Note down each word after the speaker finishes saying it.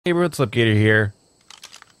Neighborhood Slipgator here.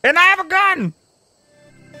 And I have a gun!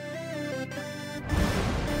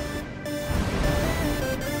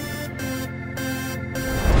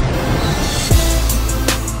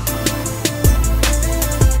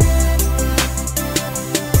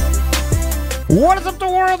 What is up the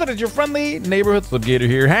world? It is your friendly Neighborhood Slipgator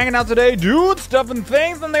here, hanging out today, doing stuff and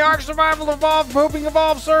things on the ARK Survival Evolved, Pooping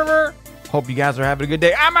Evolved server. Hope you guys are having a good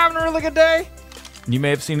day. I'm having a really good day. You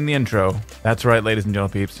may have seen in the intro. That's right, ladies and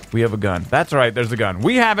gentlemen peeps. We have a gun. That's right, there's a gun.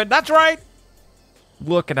 We have it. That's right.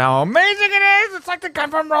 Look at how amazing it is. It's like the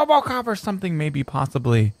gun from RoboCop or something, maybe,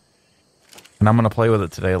 possibly. And I'm going to play with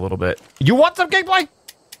it today a little bit. You want some gameplay?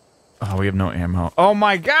 Oh, we have no ammo. Oh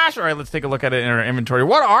my gosh. All right, let's take a look at it in our inventory.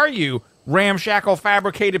 What are you? Ramshackle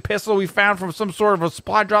fabricated pistol we found from some sort of a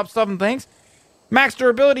supply drop stuff and things. Max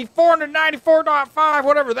durability 494.5,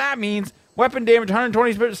 whatever that means. Weapon damage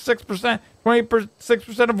 126%.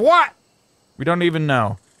 26% of what? We don't even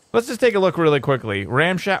know. Let's just take a look really quickly.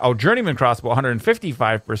 Ramshackle. Oh, journeyman crossbow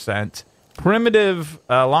 155%. Primitive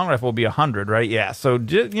long rifle will be 100, right? Yeah. So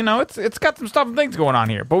you know, it's got some stuff and things going on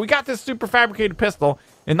here. But we got this super fabricated pistol,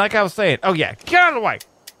 and like I was saying, oh yeah, get out of the way.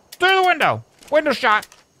 Through the window. Window shot.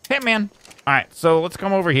 Hitman. All right, so let's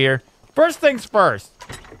come over here. First things first.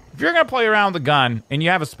 If you're going to play around with the gun and you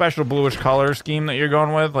have a special bluish color scheme that you're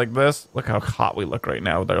going with, like this, look how hot we look right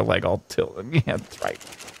now with our leg all tilted. Yeah, that's right.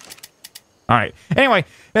 All right. Anyway,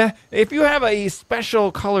 if you have a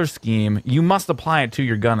special color scheme, you must apply it to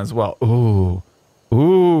your gun as well. Ooh.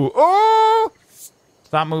 Ooh. Ooh.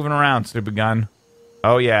 Stop moving around, stupid gun.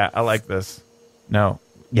 Oh, yeah, I like this. No.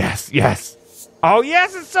 Yes, yes. Oh,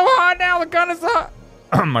 yes, it's so hot now. The gun is hot.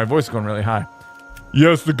 My voice is going really high.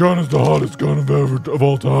 Yes, the gun is the hottest gun of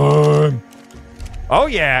all time. Oh,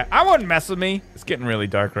 yeah. I wouldn't mess with me. It's getting really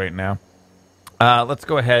dark right now. Let's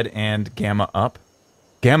go ahead and gamma up.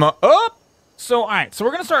 Gamma up! So, all right. So,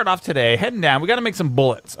 we're going to start off today. Heading down. We got to make some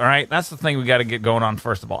bullets, all right? That's the thing we got to get going on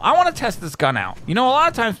first of all. I want to test this gun out. You know, a lot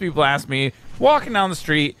of times people ask me, walking down the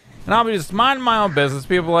street, and I'll be just minding my own business.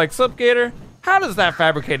 People are like, Slipgator, how does that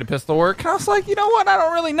fabricated pistol work? And I was like, you know what? I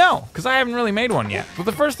don't really know, because I haven't really made one yet. But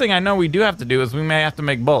the first thing I know we do have to do is we may have to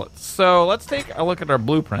make bullets. So let's take a look at our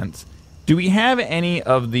blueprints. Do we have any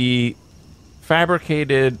of the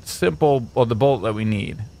fabricated simple, or the bullet that we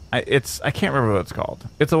need? I can't remember what it's called.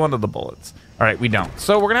 It's one of the bullets. All right, we don't.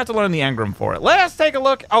 So we're going to have to learn the engram for it. Let's take a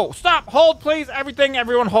look. Oh, stop. Hold, please.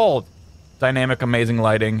 Everyone hold. Dynamic, amazing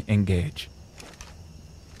lighting. Engage.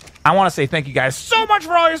 I want to say thank you guys so much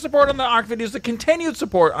for all your support on the ARK videos, the continued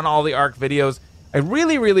support on all the ARK videos. I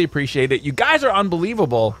really, really appreciate it. You guys are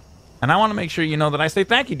unbelievable, and I want to make sure you know that I say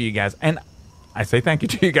thank you to you guys. And I say thank you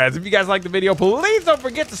to you guys. If you guys like the video, please don't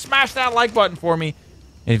forget to smash that like button for me.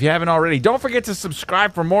 And if you haven't already, don't forget to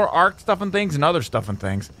subscribe for more ARK stuff and things and other stuff and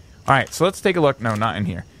things. All right, so let's take a look. No, not in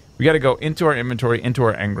here. We got to go into our inventory, into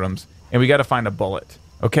our engrams, and we got to find a bullet,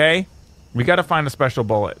 okay? We got to find a special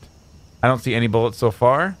bullet. I don't see any bullets so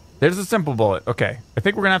far. There's a simple bullet. Okay. I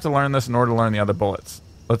think we're going to have to learn this in order to learn the other bullets.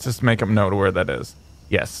 Let's just make a note of where that is.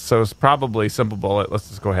 Yes. So it's probably simple bullet. Let's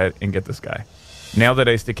just go ahead and get this guy. Nailed it.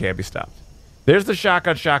 Ace. Can't be stopped. There's the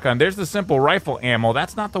shotgun. There's the simple rifle ammo.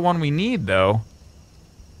 That's not the one we need, though.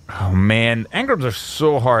 Oh, man. Engrams are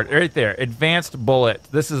so hard. Right there. Advanced bullet.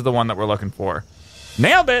 This is the one that we're looking for.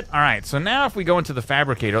 Nailed it. All right. So now if we go into the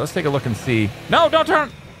fabricator, let's take a look and see. No, don't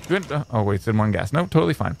turn. Oh, wait. It's in one gas. No,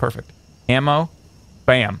 totally fine. Perfect. Ammo.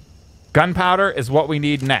 Bam. Gunpowder is what we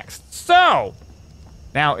need next. So,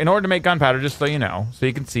 now, in order to make gunpowder, just so you know, so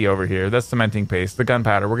you can see over here, that's cementing paste, the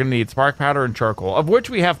gunpowder. We're going to need spark powder and charcoal, of which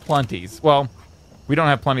we have plenties. Well, we don't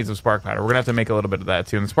have plenties of spark powder. We're going to have to make a little bit of that,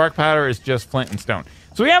 too. And the spark powder is just flint and stone.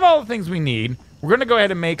 So we have all the things we need. We're going to go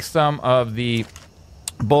ahead and make some of the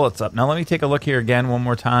bullets up. Now, let me take a look here again one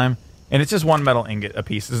more time. And it's just one metal ingot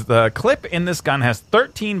apiece. The clip in this gun has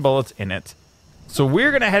 13 bullets in it. So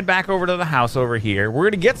we're going to head back over to the house over here. We're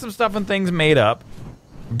going to get some stuff and things made up.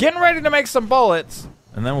 Getting ready to make some bullets.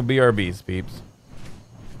 And then we'll BRBs, peeps.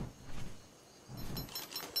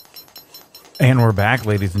 And we're back,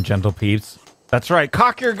 ladies and gentle peeps. That's right.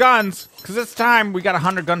 Cock your guns. Because it's time. We got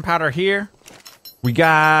 100 gunpowder here. We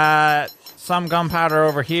got some gunpowder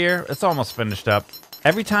over here. It's almost finished up.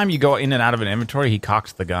 Every time you go in and out of an inventory, he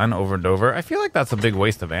cocks the gun over and over. I feel like that's a big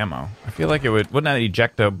waste of ammo. I feel like wouldn't that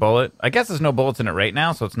eject a bullet? I guess there's no bullets in it right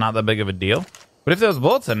now, so it's not that big of a deal. But if there was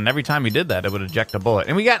bullets in it, every time he did that, it would eject a bullet.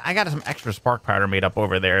 And I got some extra spark powder made up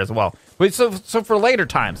over there as well. But so for later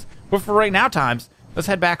times. But for right now times, let's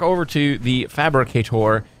head back over to the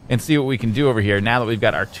fabricator and see what we can do over here now that we've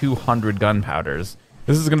got our 200 gunpowders.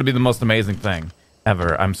 This is going to be the most amazing thing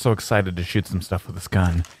ever. I'm so excited to shoot some stuff with this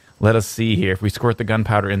gun. Let us see here. If we squirt the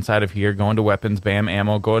gunpowder inside of here, go into weapons, bam,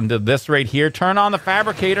 ammo, go into this right here, turn on the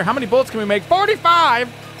fabricator. How many bullets can we make? 45!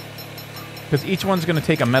 Because each one's going to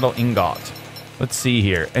take a metal ingot. Let's see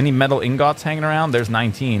here. Any metal ingots hanging around? There's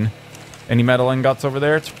 19. Any metal ingots over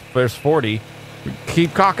there? There's 40.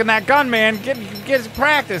 Keep cocking that gun, man. Get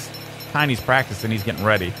practice. Tiny's practicing. He's getting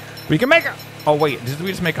ready. We can make a... Oh, wait. Did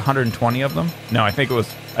we just make 120 of them? No, I think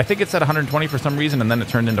it said 120 for some reason, and then it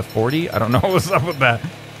turned into 40. I don't know what's up with that.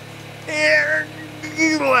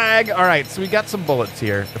 Lag. All right, so we got some bullets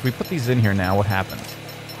here. If we put these in here now, what happens?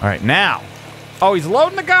 All right, now. Oh, he's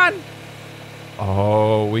loading the gun.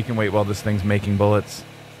 Oh, we can wait while this thing's making bullets.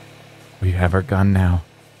 We have our gun now.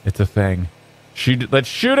 It's a thing. Let's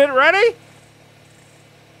shoot it. Ready?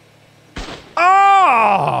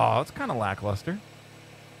 Oh, it's kind of lackluster.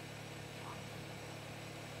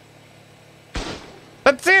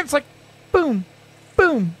 That's it. It's like boom,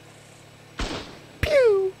 boom,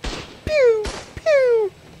 pew, pew,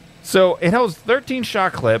 pew. So it has 13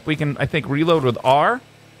 shot clip. We can, I think, reload with R.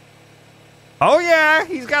 Oh, yeah.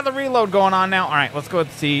 He's got the reload going on now. All right, let's go and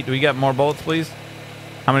see. Do we get more bullets, please?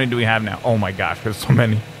 How many do we have now? Oh, my gosh. There's so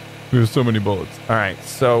many. There's so many bullets. All right,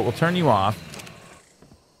 so we'll turn you off.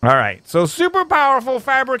 All right, so super powerful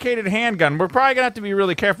fabricated handgun. We're probably going to have to be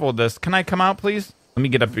really careful with this. Can I come out, please? Let me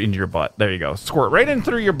get up into your butt. There you go. Squirt right in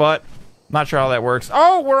through your butt. Not sure how that works.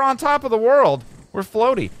 Oh, we're on top of the world. We're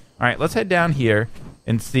floaty. All right, let's head down here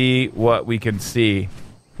and see what we can see.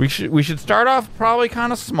 We should start off probably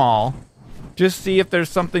kind of small. Just see if there's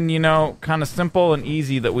something, you know, kind of simple and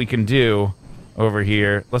easy that we can do over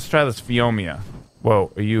here. Let's try this Phiomia.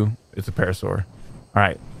 Whoa, are you... It's a parasaur. All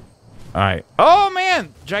right. All right. Oh,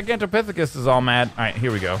 man! Gigantopithecus is all mad. All right,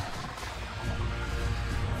 here we go.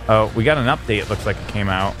 Oh, we got an update. It looks like it came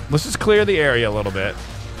out. Let's just clear the area a little bit.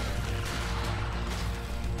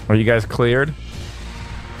 Are you guys cleared?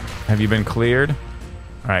 Have you been cleared?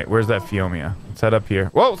 All right, where's that Phiomia? Let's head up here.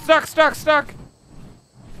 Whoa, stuck, stuck, stuck!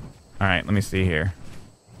 All right, let me see here.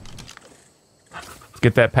 Let's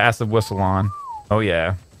get that passive whistle on. Oh,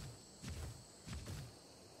 yeah.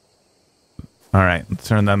 All right, let's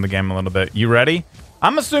turn down the game a little bit. You ready?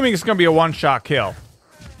 I'm assuming it's going to be a one-shot kill.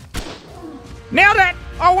 Nailed it!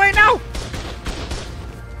 Oh, wait, no!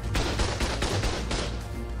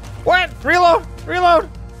 What? Reload! Reload!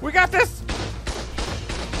 We got this!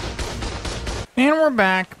 And we're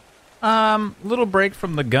back. Little break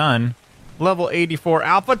from the gun. Level 84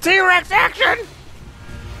 Alpha Trex action!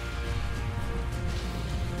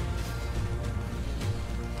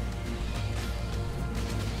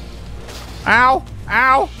 Ow!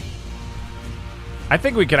 Ow! I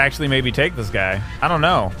think we could actually maybe take this guy. I don't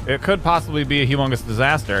know. It could possibly be a humongous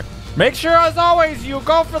disaster. Make sure, as always, you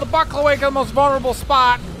go for the butt cloaca, the most vulnerable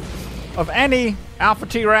spot of any Alpha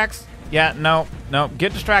Trex. Yeah, no.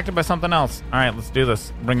 Get distracted by something else. All right, let's do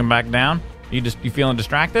this. Bring him back down. You feeling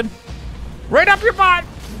distracted? Right up your butt!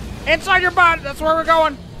 Inside your butt! That's where we're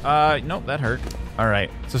going. Nope, that hurt. All right,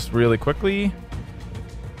 just really quickly.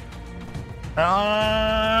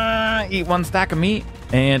 Eat one stack of meat.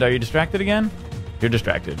 And are you distracted again? You're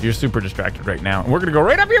distracted. You're super distracted right now. And we're gonna go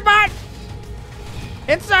right up your butt!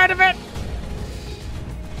 Inside of it!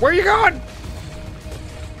 Where are you going?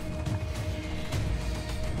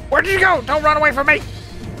 Where did you go? Don't run away from me!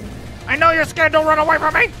 I know you're scared. Don't run away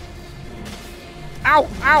from me! Ow!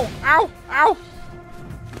 Ow! Ow! Ow!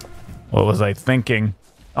 What was I thinking?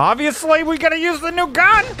 Obviously, we gotta use the new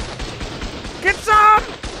gun! Get some!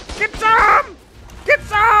 Get some! Get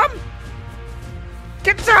some!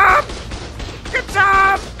 Get some! Get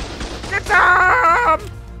some! Get some!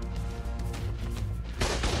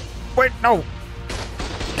 Wait, no!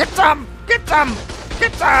 Get some! Get some!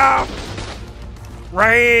 Get some!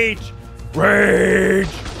 Rage! Rage!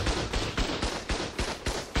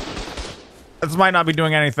 This might not be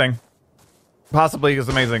doing anything. Possibly is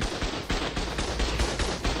amazing.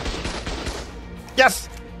 Yes!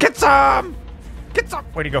 Get some! Get some!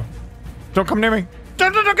 Where'd he go? Don't come near me.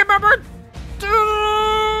 Don't get my bird!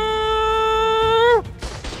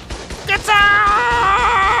 Get some!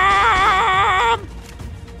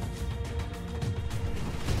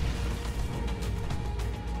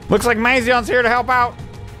 Looks like Mazion's here to help out.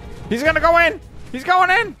 He's gonna go in. He's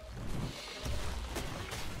going in.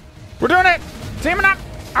 We're doing it. Teaming up.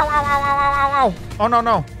 Ow, ow, ow, ow, ow, ow, ow. Oh, no,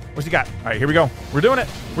 no. What's he got? All right, here we go. We're doing it.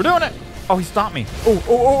 We're doing it. Oh, he stomped me. Oh,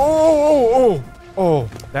 oh, oh, oh, oh, oh. Oh,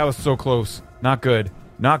 that was so close. Not good.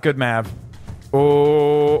 Not good, Mav. Oh,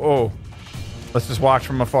 oh. Let's just watch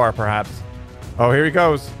from afar, perhaps. Oh, here he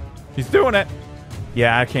goes. He's doing it.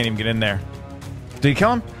 Yeah, I can't even get in there. Did he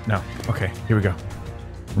kill him? No. Okay, here we go.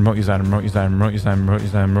 Remote use item, remote use item, remote use item, remote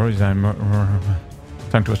use item, remote use item, remote.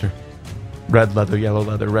 Tongue twister. Red leather, yellow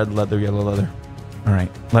leather, red leather, yellow leather. All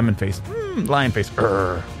right. Lemon face. Lion face.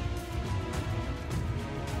 Urgh.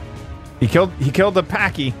 He killed the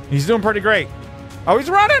Packy. He's doing pretty great. Oh, he's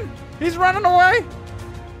running. He's running away.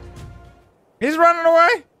 He's running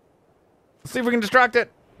away. Let's see if we can distract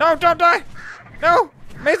it. No, don't die. No.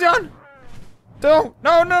 Mazion. No,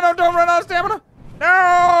 don't run out of stamina.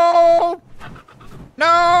 No.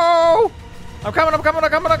 No. I'm coming. I'm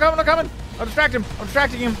distracting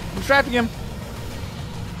him.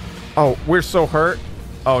 Oh, we're so hurt.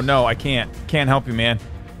 Oh, no, I can't. Can't help you, man.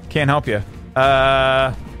 Can't help you.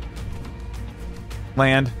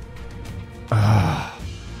 Land.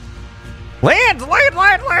 Land! Why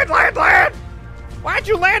aren't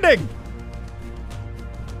you landing?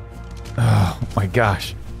 Oh, my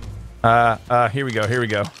gosh. Here we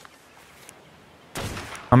go.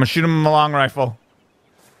 I'm gonna shoot him with a long rifle.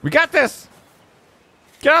 We got this!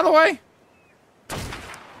 Get out of the way!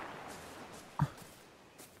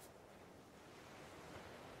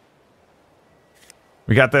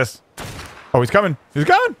 We got this. Oh, he's coming. Get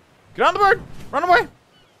on the bird! Run away!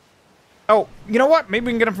 Oh, you know what? Maybe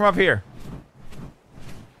we can get him from up here.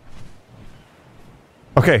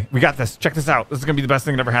 Okay, we got this. Check this out. This is gonna be the best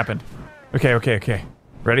thing that ever happened. Okay.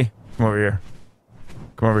 Ready? Come over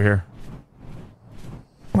here.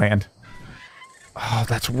 Land. Oh,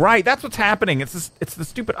 that's right. That's what's happening. It's the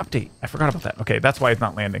stupid update. I forgot about that. Okay, that's why it's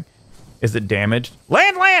not landing. Is it damaged?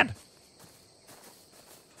 Land!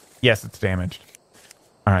 Yes, it's damaged.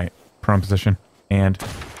 All right, prone position and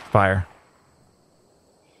fire.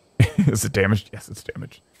 Is it damaged? Yes, it's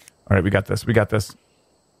damaged. All right, we got this.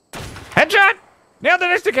 Headshot! Nailed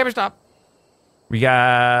it. Instant camera stop. We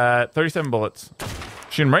got 37 bullets.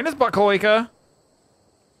 Shoot him right in his butt, Koika.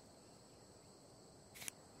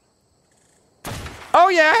 Oh,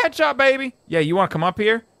 yeah, headshot, baby. Yeah, you want to come up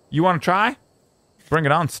here? You want to try? Bring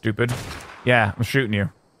it on, stupid. Yeah, I'm shooting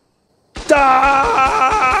you. Die!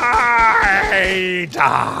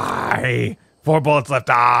 4 bullets left.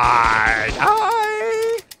 Die!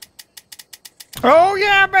 Oh,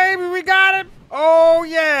 yeah, baby, we got it. Oh,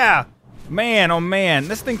 yeah. Man, oh, man.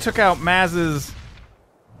 This thing took out Maz's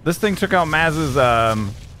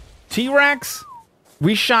T-Rex.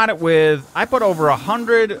 We shot it with, I put over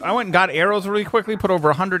 100, I went and got arrows really quickly, put over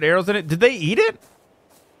 100 arrows in it. Did they eat it?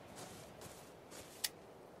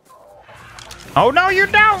 Oh, no, you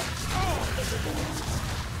don't!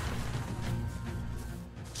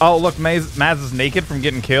 Oh, look, Maz is naked from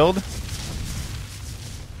getting killed.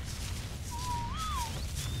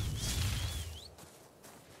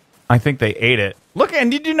 I think they ate it. Look, and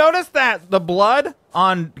did you notice that the blood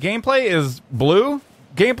on gameplay is blue?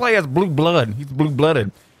 Gameplay has blue blood. He's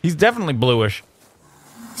blue-blooded. He's definitely bluish.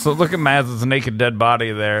 So look at Maz's naked dead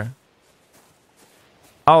body there.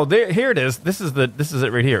 Oh, here it is. This is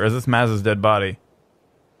it right here. Or is this Maz's dead body?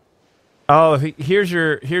 Oh, here's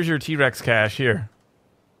your T-Rex cache here.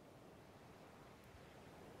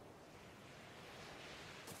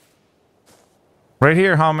 Right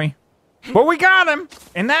here, homie. But we got him,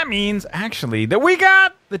 and that means actually that we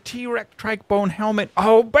got the T-Rex trike bone helmet.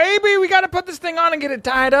 Oh, baby, we got to put this thing on and get it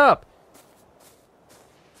tied up.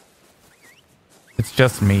 It's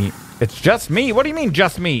just meat. It's just meat. What do you mean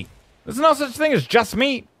just meat? There's no such thing as just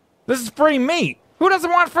meat. This is free meat. Who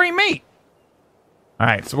doesn't want free meat? All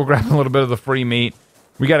right, so we'll grab a little bit of the free meat.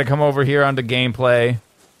 We got to come over here onto gameplay.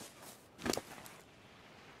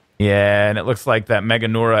 Yeah, and it looks like that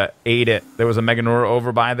Meganura ate it. There was a Meganura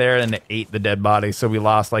over by there, and it ate the dead body, so we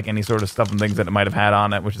lost like any sort of stuff and things that it might have had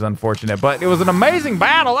on it, which is unfortunate. But it was an amazing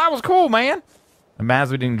battle. That was cool, man. And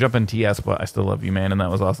Maz, we didn't jump in TS, but I still love you, man, and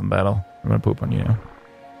that was an awesome battle. I'm gonna poop on you now.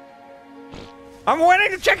 I'm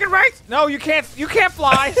winning the chicken race. No, you can't. You can't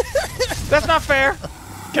fly. That's not fair.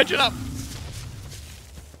 Catch it up.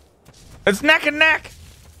 It's neck and neck.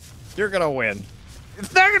 You're gonna win.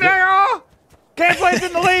 It's neck and neck. Oh. Gameplay's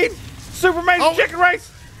in the lead. Super amazing chicken race.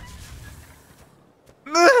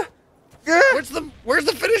 Where's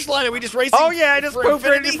the finish line? Are we just racing? Oh yeah, I just pooped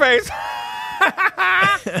right in your face.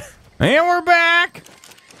 And we're back.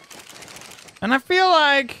 And I feel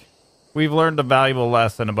like we've learned a valuable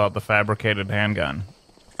lesson about the fabricated handgun.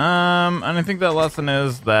 And I think that lesson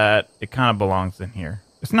is that it kind of belongs in here.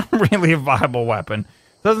 It's not really a viable weapon.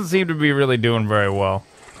 Doesn't seem to be really doing very well.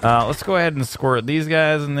 Let's go ahead and squirt these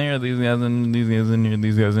guys in there, these guys in here,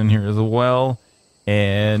 these guys in here as well.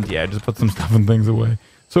 And yeah, just put some stuff and things away.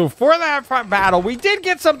 So for that battle, we did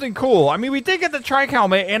get something cool. I mean, we did get the trike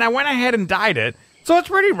helmet, and I went ahead and dyed it. So it's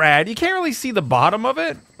pretty rad. You can't really see the bottom of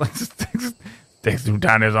it. Takes through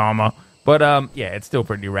down his armor. But yeah, it's still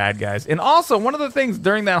pretty rad, guys. And also, one of the things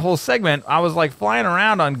during that whole segment, I was like flying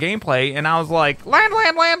around on gameplay, and I was like, land,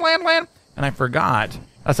 land, land, land, land, and I forgot.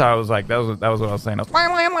 That's how I was like, that was what I was saying. I was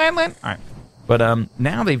land, land, land, land. All right. But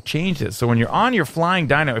now they've changed it. So when you're on your flying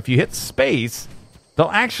dino, if you hit space, they'll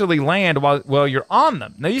actually land while you're on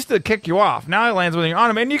them. They used to kick you off. Now it lands when you're on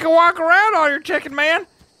them, and you can walk around on your chicken, man.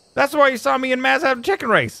 That's why you saw me and Maz have a chicken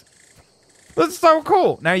race. This is so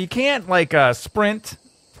cool. Now you can't like sprint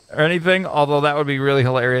or anything, although that would be really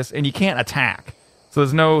hilarious. And you can't attack. So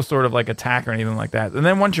there's no sort of like attack or anything like that. And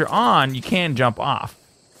then once you're on, you can jump off,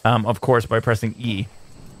 of course, by pressing E.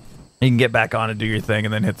 You can get back on and do your thing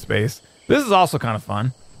and then hit space. This is also kind of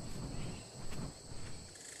fun.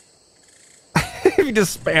 If you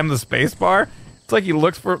just spam the space bar, it's like he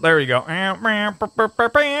looks for... There you go.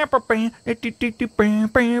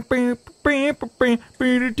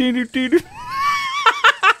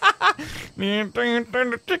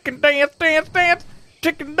 Chicken dance, dance, dance.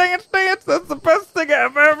 Chicken dance, dance. That's the best thing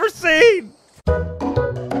I've ever seen.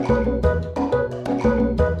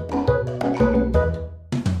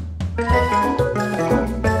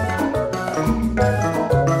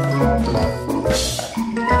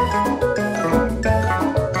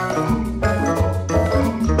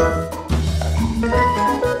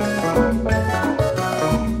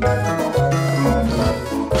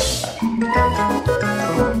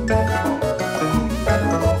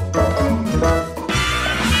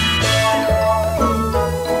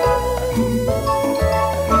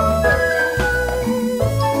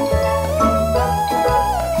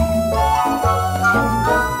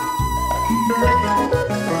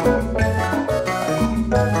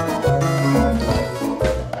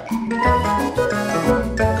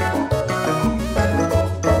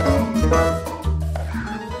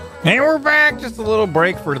 And we're back. Just a little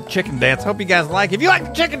break for the chicken dance. Hope you guys like it. If you like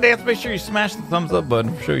the chicken dance, make sure you smash the thumbs up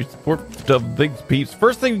button. Show your support for things, peeps.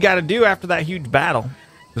 First thing we got to do after that huge battle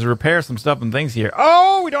is repair some stuff and things here.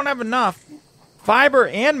 Oh, we don't have enough. Fiber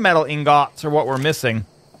and metal ingots are what we're missing.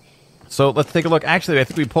 So let's take a look. Actually, I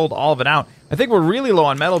think we pulled all of it out. I think we're really low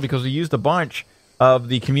on metal because we used a bunch of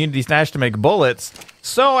the community stash to make bullets.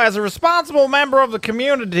 So as a responsible member of the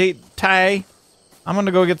community, I'm going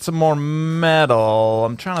to go get some more metal.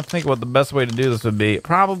 I'm trying to think what the best way to do this would be.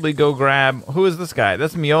 Probably go grab... Who is this guy?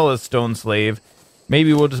 That's Meola's stone slave.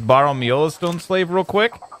 Maybe we'll just borrow Meola's stone slave real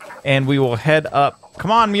quick. And we will head up...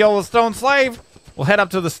 Come on, Meola's stone slave! We'll head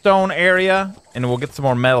up to the stone area. And we'll get some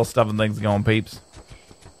more metal stuff and things going, peeps.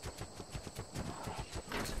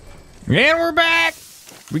 And we're back!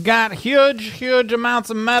 We got huge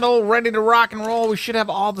amounts of metal ready to rock and roll. We should have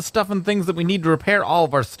all the stuff and things that we need to repair all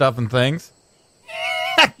of our stuff and things.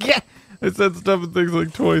 Yeah, I said stuff and things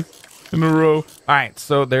like twice in a row. All right,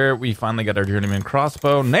 so there we finally got our journeyman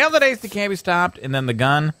crossbow. Nail the ace that can't be stopped, and then the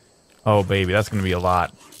gun. Oh baby, that's gonna be a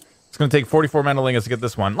lot. It's gonna take 44 metal ingots to get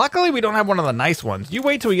this one. Luckily, we don't have one of the nice ones. You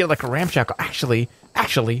wait till we get like a ramshackle. Actually,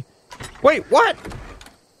 wait, what?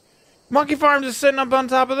 Monkey Farm just sitting up on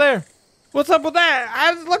top of there. What's up with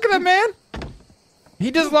that? Look at him, man.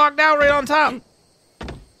 He just locked out right on top.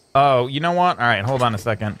 Oh, you know what? All right, hold on a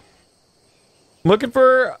second. Looking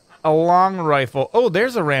for a long rifle. Oh,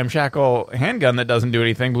 there's a ramshackle handgun that doesn't do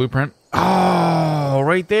anything. Blueprint. Oh,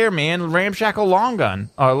 right there, man. Ramshackle long gun.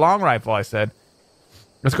 Long rifle, I said.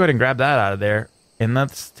 Let's go ahead and grab that out of there. And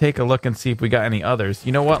let's take a look and see if we got any others.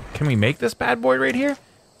 You know what? Can we make this bad boy right here?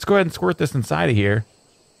 Let's go ahead and squirt this inside of here.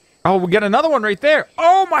 Oh, we got another one right there.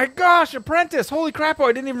 Oh my gosh, Apprentice. Holy crap. Oh,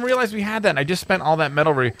 I didn't even realize we had that. I just spent all that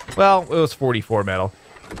metal. Well, it was 44 metal.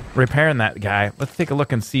 Repairing that guy. Let's take a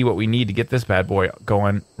look and see what we need to get this bad boy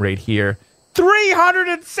going right here.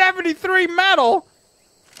 373 metal.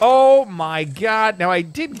 Oh my god. Now I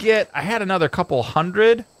had another couple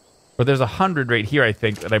hundred, or there's 100 right here, I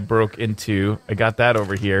think, that I broke into. I got that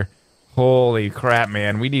over here. Holy crap,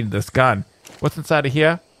 man. We need this gun. What's inside of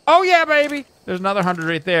here? Oh yeah, baby. There's another 100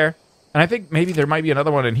 right there. And I think maybe there might be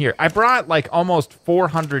another one in here. I brought like almost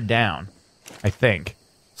 400 down, I think.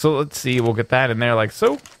 So let's see, we'll get that in there like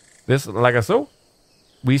so. This like so.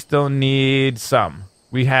 We still need some.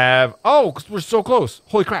 We have, oh, because we're so close.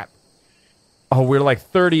 Holy crap. Oh, we're like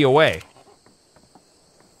 30 away.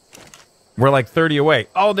 We're like 30 away.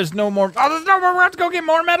 Oh, there's no more. Oh, there's no more. We have to go get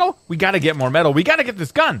more metal. We got to get more metal. We got to get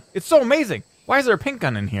this gun. It's so amazing. Why is there a pink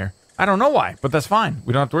gun in here? I don't know why, but that's fine.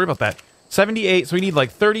 We don't have to worry about that. 78, so we need like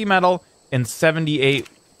 30 metal and 78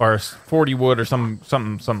 or 40 wood or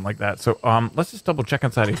something like that. So let's just double check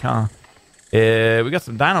inside here. We got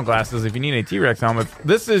some dino glasses if you need any T-Rex helmets.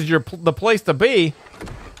 This is the place to be.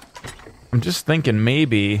 I'm just thinking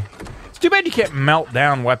maybe. It's too bad you can't melt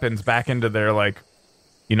down weapons back into their like,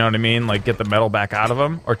 You know what I mean? Like, get the metal back out of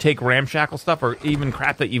them. Or take ramshackle stuff or even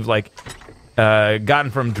crap that you've, like, gotten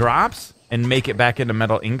from drops and make it back into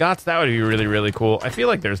metal ingots. That would be really, really cool. I feel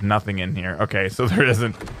like there's nothing in here. Okay, so there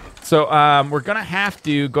isn't. So, we're going to have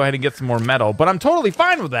to go ahead and get some more metal. But I'm totally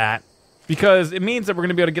fine with that because it means that we're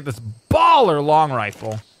going to be able to get this baller long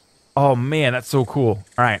rifle. Oh, man, that's so cool.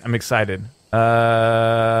 All right, I'm excited.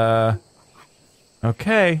 Okay.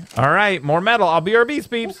 All right, more metal. I'll be RBs,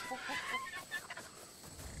 peeps.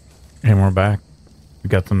 And we're back. We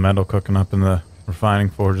got some metal cooking up in the refining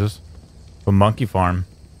forges. But Monkey Farm,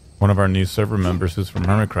 one of our new server members who's from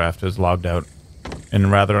Hermitcraft, is logged out in a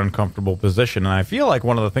rather uncomfortable position. And I feel like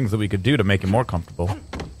one of the things that we could do to make him more comfortable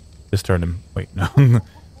is turn him... Wait, no.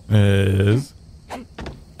 is...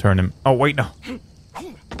 Turn him... Oh, wait, no.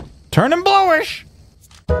 Turn him bluish!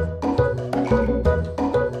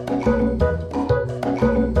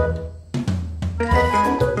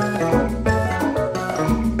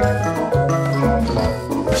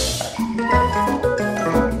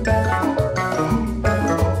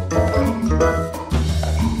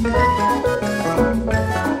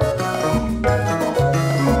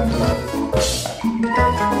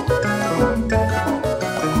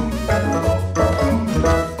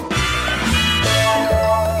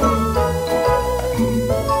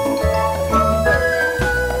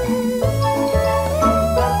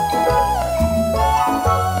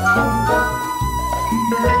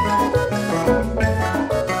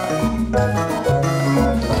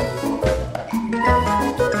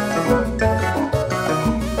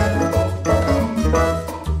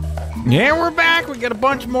 Yeah, we're back. We got a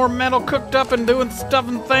bunch more metal cooked up and doing stuff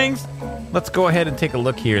and things. Let's go ahead and take a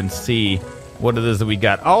look here and see what it is that we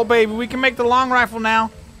got. Oh, baby, we can make the long rifle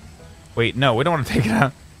now. Wait, no, we don't want to take it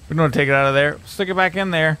out. We don't want to take it out of there. Stick it back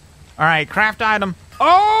in there. All right, craft item.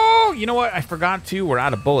 Oh, you know what? I forgot to. We're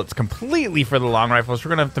out of bullets completely for the long rifles. We're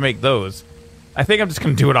going to have to make those. I think I'm just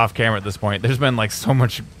going to do it off camera at this point. There's been like so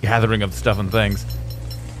much gathering of stuff and things.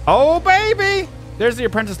 Oh, baby. There's the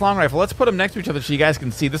Apprentice long rifle. Let's put them next to each other so you guys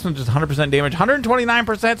can see. This one's just 100% damage,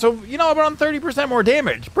 129%. So, you know, around 30% more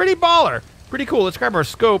damage. Pretty baller. Pretty cool. Let's grab our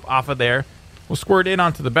scope off of there. We'll squirt it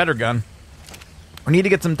onto the better gun. We need to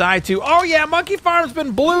get some dye too. Oh, yeah. Monkey Farm's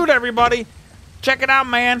been blued, everybody. Check it out,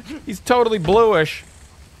 man. He's totally bluish.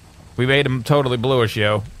 We made him totally bluish,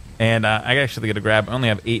 yo. And I actually got to grab, I only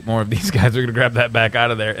have 8 more of these guys. We're going to grab that back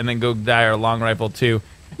out of there and then go dye our long rifle too.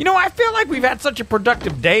 You know, I feel like we've had such a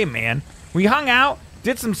productive day, man. We hung out,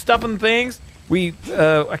 did some stuff and things. We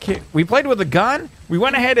played with a gun. We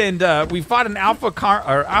went ahead and we fought an Alpha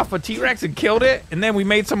Trex and killed it. And then we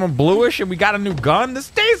made someone bluish and we got a new gun.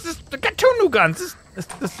 I got 2 new guns.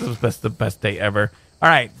 This is the best day ever. All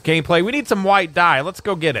right, gameplay. We need some white dye. Let's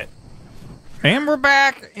go get it. And we're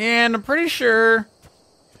back, and I'm pretty sure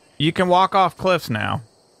you can walk off cliffs now.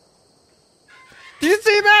 Did you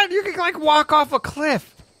see that? You can like walk off a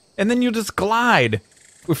cliff, and then you just glide.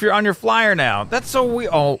 If you're on your flyer now. That's so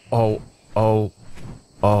weird. Oh.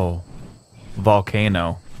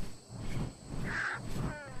 Volcano.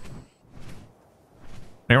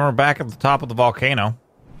 And we're back at the top of the volcano.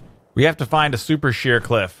 We have to find a super sheer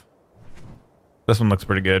cliff. This one looks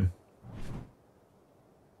pretty good.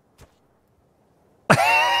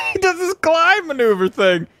 He does this glide maneuver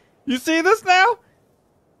thing. You see this now?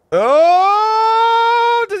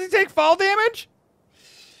 Oh, does he take fall damage?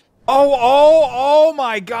 Oh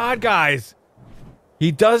my God, guys.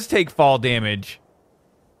 He does take fall damage.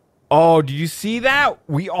 Oh, did you see that?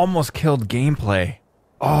 We almost killed gameplay.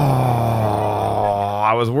 Oh,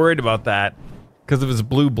 I was worried about that because of his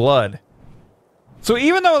blue blood. So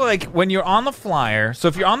even though, like, when you're on the flyer, so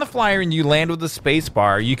if you're on the flyer and you land with the space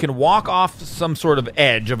bar, you can walk off some sort of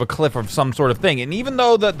edge of a cliff or some sort of thing. And even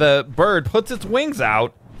though the bird puts its wings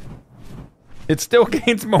out, it still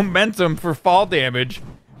gains momentum for fall damage.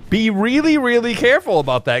 Be really, really careful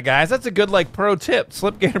about that, guys. That's a good, like, pro tip.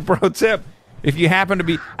 Slip game pro tip. If you happen to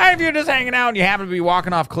be, if you're just hanging out and you happen to be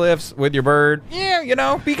walking off cliffs with your bird, yeah, you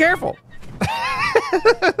know, be careful.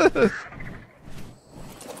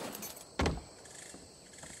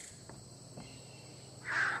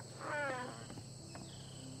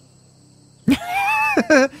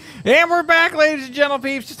 And we're back, ladies and gentlemen,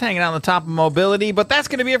 peeps, just hanging out on the top of mobility. But that's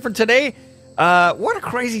going to be it for today. What a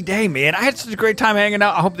crazy day, man. I had such a great time hanging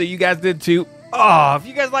out. I hope that you guys did too. Oh, if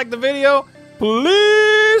you guys liked the video,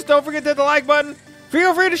 please don't forget to hit the like button.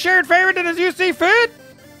 Feel free to share and favorite it as you see fit.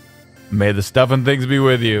 May the stuff and things be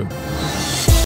with you.